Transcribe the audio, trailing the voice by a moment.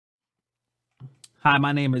Hi,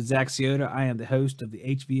 my name is Zack Psioda. I am the host of the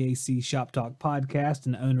HVAC Shop Talk podcast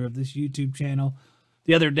and the owner of this YouTube channel.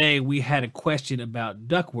 The other day, we had a question about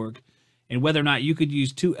ductwork and whether or not you could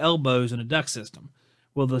use two elbows in a duct system.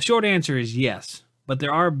 Well, the short answer is yes, but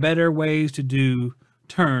there are better ways to do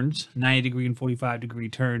turns, 90 degree and 45 degree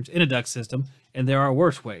turns in a duct system, and there are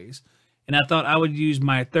worse ways. And I thought I would use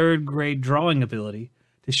my third grade drawing ability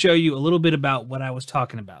to show you a little bit about what I was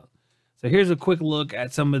talking about. So here's a quick look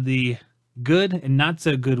at some of the good and not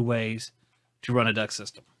so good ways to run a duct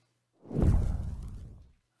system.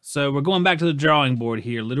 So we're going back to the drawing board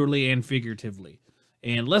here, literally and figuratively.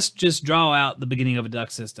 And let's just draw out the beginning of a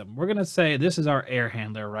duct system. We're going to say this is our air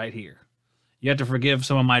handler right here. You have to forgive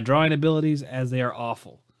some of my drawing abilities as they are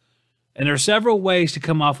awful. And there are several ways to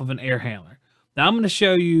come off of an air handler. Now I'm going to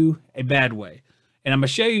show you a bad way. And I'm going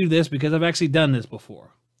to show you this because I've actually done this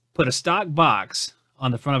before. Put a stock box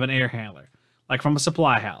on the front of an air handler, like from a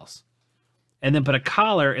supply house. And then put a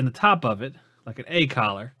collar in the top of it, like an A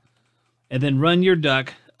collar, and then run your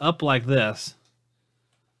duct up like this,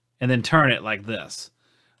 and then turn it like this.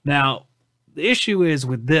 Now, the issue is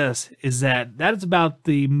with this is that is about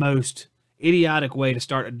the most idiotic way to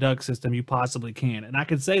start a duct system you possibly can. And I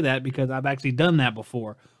can say that because I've actually done that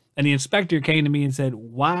before. And the inspector came to me and said,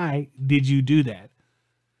 "Why did you do that?"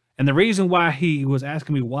 And the reason why he was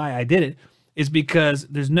asking me why I did it is because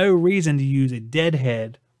there's no reason to use a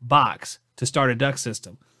deadhead box to start a duct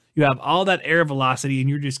system. You have all that air velocity and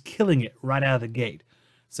you're just killing it right out of the gate.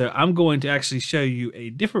 So I'm going to actually show you a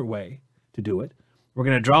different way to do it. We're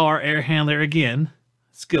going to draw our air handler again,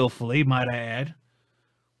 skillfully, might I add.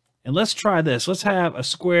 And let's try this. Let's have a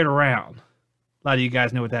squared around. A lot of you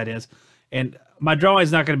guys know what that is. And my drawing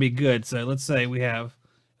is not going to be good. So let's say we have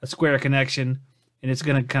a square connection and it's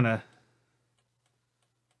going to kind of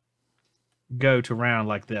go to round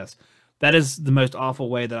like this. That is the most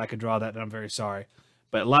awful way that I could draw that, and I'm very sorry.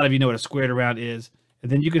 But a lot of you know what a squared around is.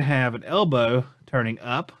 And then you can have an elbow turning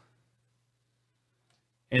up.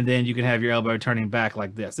 And then you can have your elbow turning back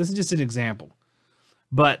like this. This is just an example.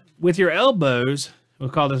 But with your elbows, we'll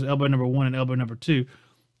call this elbow number 1 and elbow number 2,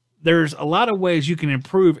 there's a lot of ways you can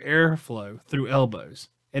improve airflow through elbows.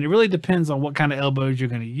 And it really depends on what kind of elbows you're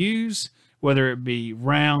going to use, whether it be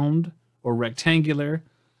round or rectangular,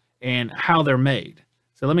 and how they're made.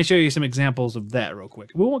 So let me show you some examples of that real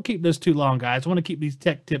quick. We won't keep this too long, guys. I want to keep these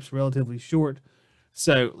tech tips relatively short.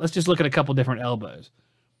 So let's just look at a couple different elbows.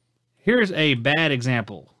 Here's a bad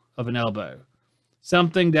example of an elbow.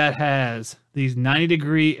 Something that has these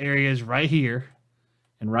 90-degree areas right here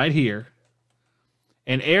and right here.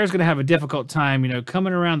 And air is going to have a difficult time,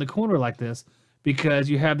 coming around the corner like this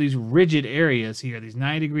because you have these rigid areas here, these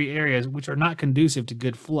 90-degree areas, which are not conducive to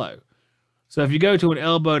good flow. So if you go to an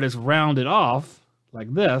elbow that's rounded off,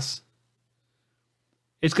 like this,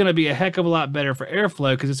 it's going to be a heck of a lot better for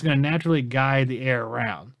airflow because it's going to naturally guide the air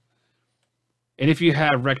around. And if you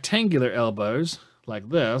have rectangular elbows like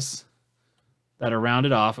this that are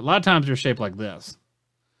rounded off, a lot of times they're shaped like this.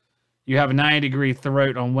 You have a 90-degree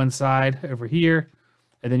throat on one side over here,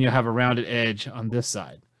 and then you'll have a rounded edge on this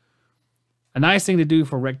side. A nice thing to do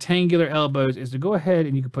for rectangular elbows is to go ahead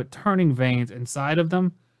and you can put turning vanes inside of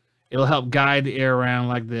them. It'll help guide the air around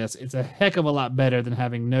like this. It's a heck of a lot better than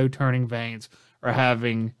having no turning vanes or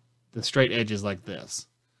having the straight edges like this.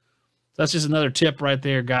 So that's just another tip right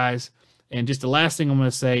there, guys. And just the last thing I'm going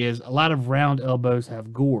to say is a lot of round elbows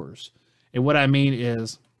have gores. And what I mean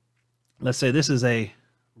is, let's say this is a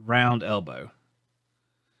round elbow.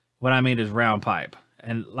 What I mean is round pipe.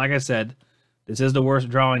 And like I said, this is the worst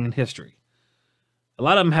drawing in history. A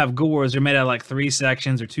lot of them have gores. They're made out of like 3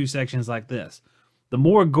 sections or 2 sections like this. The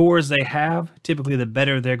more gores they have, typically the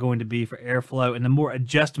better they're going to be for airflow and the more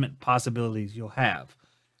adjustment possibilities you'll have.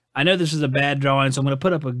 I know this is a bad drawing, so I'm going to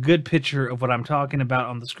put up a good picture of what I'm talking about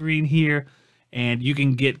on the screen here, and you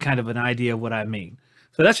can get kind of an idea of what I mean.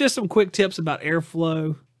 So that's just some quick tips about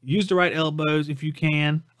airflow. Use the right elbows if you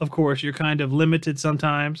can. Of course, you're kind of limited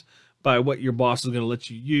sometimes by what your boss is going to let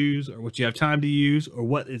you use or what you have time to use or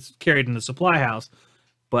what is carried in the supply house.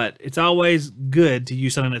 But it's always good to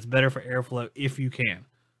use something that's better for airflow if you can.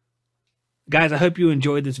 Guys, I hope you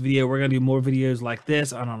enjoyed this video. We're going to do more videos like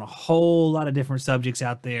this on a whole lot of different subjects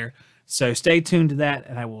out there. So stay tuned to that,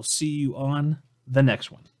 and I will see you on the next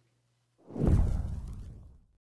one.